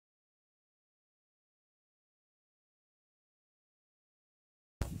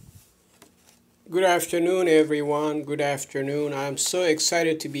Good afternoon, everyone. Good afternoon. I'm so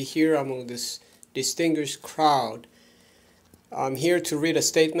excited to be here among this distinguished crowd. I'm here to read a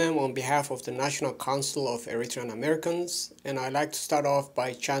statement on behalf of the National Council of Eritrean Americans, and I'd like to start off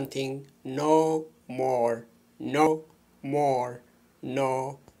by chanting, "No more, no more,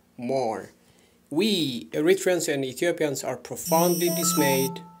 no more." We, Eritreans and Ethiopians, are profoundly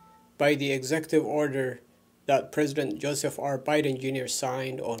dismayed by the executive order that President Joseph R. Biden Jr.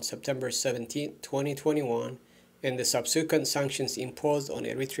 signed on September 17, 2021, and the subsequent sanctions imposed on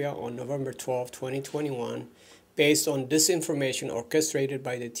Eritrea on November 12, 2021, based on disinformation orchestrated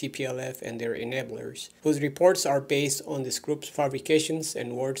by the TPLF and their enablers, whose reports are based on this group's fabrications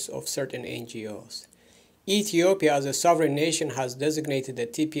and words of certain NGOs. Ethiopia, as a sovereign nation, has designated the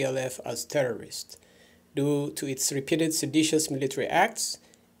TPLF as terrorist due to its repeated seditious military acts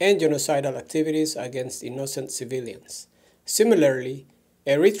and genocidal activities against innocent civilians. Similarly,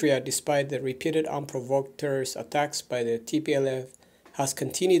 Eritrea, despite the repeated unprovoked terrorist attacks by the TPLF, has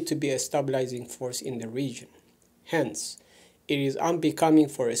continued to be a stabilizing force in the region. Hence, it is unbecoming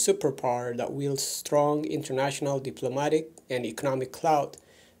for a superpower that wields strong international diplomatic and economic clout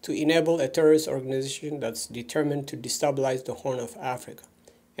to enable a terrorist organization that's determined to destabilize the Horn of Africa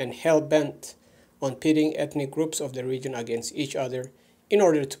and hell-bent on pitting ethnic groups of the region against each other in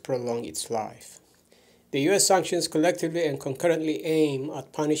order to prolong its life. The U.S. sanctions collectively and concurrently aim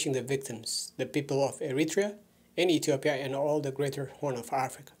at punishing the victims, the people of Eritrea and Ethiopia and all the greater Horn of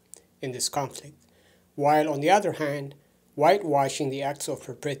Africa in this conflict, while on the other hand, whitewashing the acts of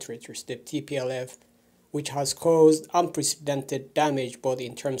perpetrators, the TPLF, which has caused unprecedented damage both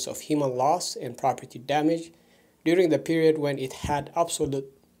in terms of human loss and property damage during the period when it had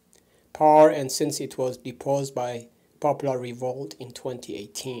absolute power and since it was deposed by popular revolt in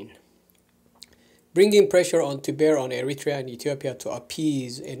 2018. Bringing pressure to bear on Eritrea and Ethiopia to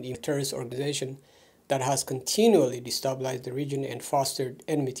appease an terrorist organization that has continually destabilized the region and fostered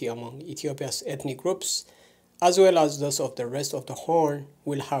enmity among Ethiopia's ethnic groups, as well as those of the rest of the Horn,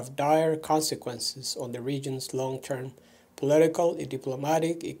 will have dire consequences on the region's long-term political,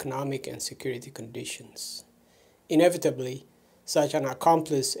 diplomatic, economic, and security conditions. Inevitably, such an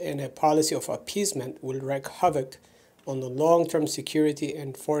accomplice and a policy of appeasement will wreak havoc on the long-term security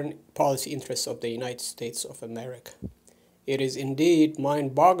and foreign policy interests of the United States of America. It is indeed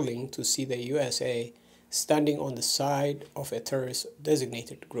mind-boggling to see the USA standing on the side of a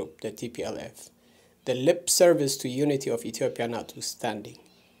terrorist-designated group, the TPLF, the lip service to unity of Ethiopia notwithstanding.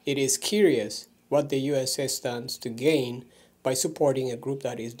 It is curious what the USA stands to gain by supporting a group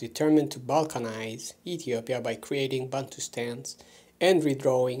that is determined to balkanize Ethiopia by creating Bantustans and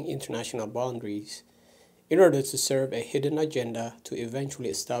redrawing international boundaries in order to serve a hidden agenda to eventually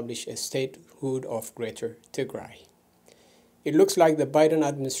establish a statehood of Greater Tigray. It looks like the Biden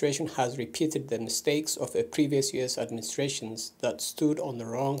administration has repeated the mistakes of a previous U.S. administrations that stood on the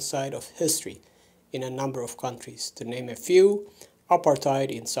wrong side of history in a number of countries, to name a few: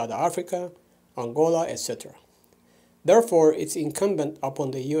 apartheid in South Africa, Angola, etc. Therefore, it's incumbent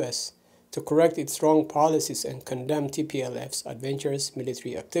upon the U.S. to correct its wrong policies and condemn TPLF's adventurous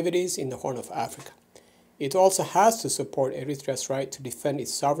military activities in the Horn of Africa. It also has to support Eritrea's right to defend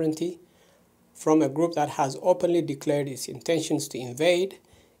its sovereignty from a group that has openly declared its intentions to invade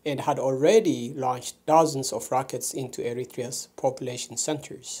and had already launched dozens of rockets into Eritrea's population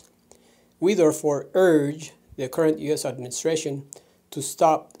centers. We therefore urge the current U.S. administration to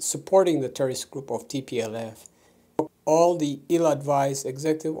stop supporting the terrorist group of TPLF. All the ill-advised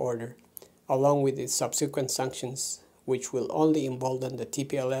executive order, along with its subsequent sanctions, which will only embolden the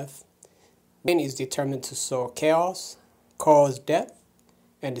TPLF, and is determined to sow chaos, cause death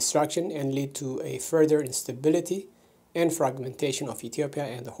and destruction, and lead to a further instability and fragmentation of Ethiopia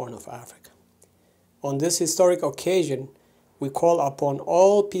and the Horn of Africa. On this historic occasion, we call upon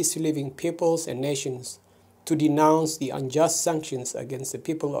all peace-living peoples and nations to denounce the unjust sanctions against the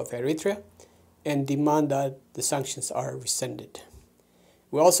people of Eritrea and demand that the sanctions are rescinded.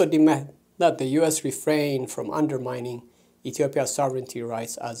 We also demand that the U.S. refrain from undermining Ethiopia's sovereignty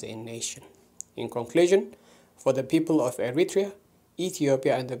rights as a nation. In conclusion, for the people of Eritrea,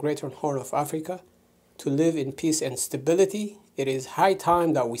 Ethiopia, and the Greater Horn of Africa to live in peace and stability, it is high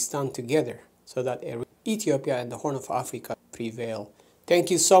time that we stand together so that Ethiopia and the Horn of Africa prevail.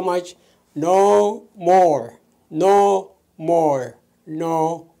 Thank you so much. No more. No more.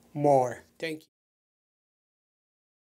 No more. Thank you.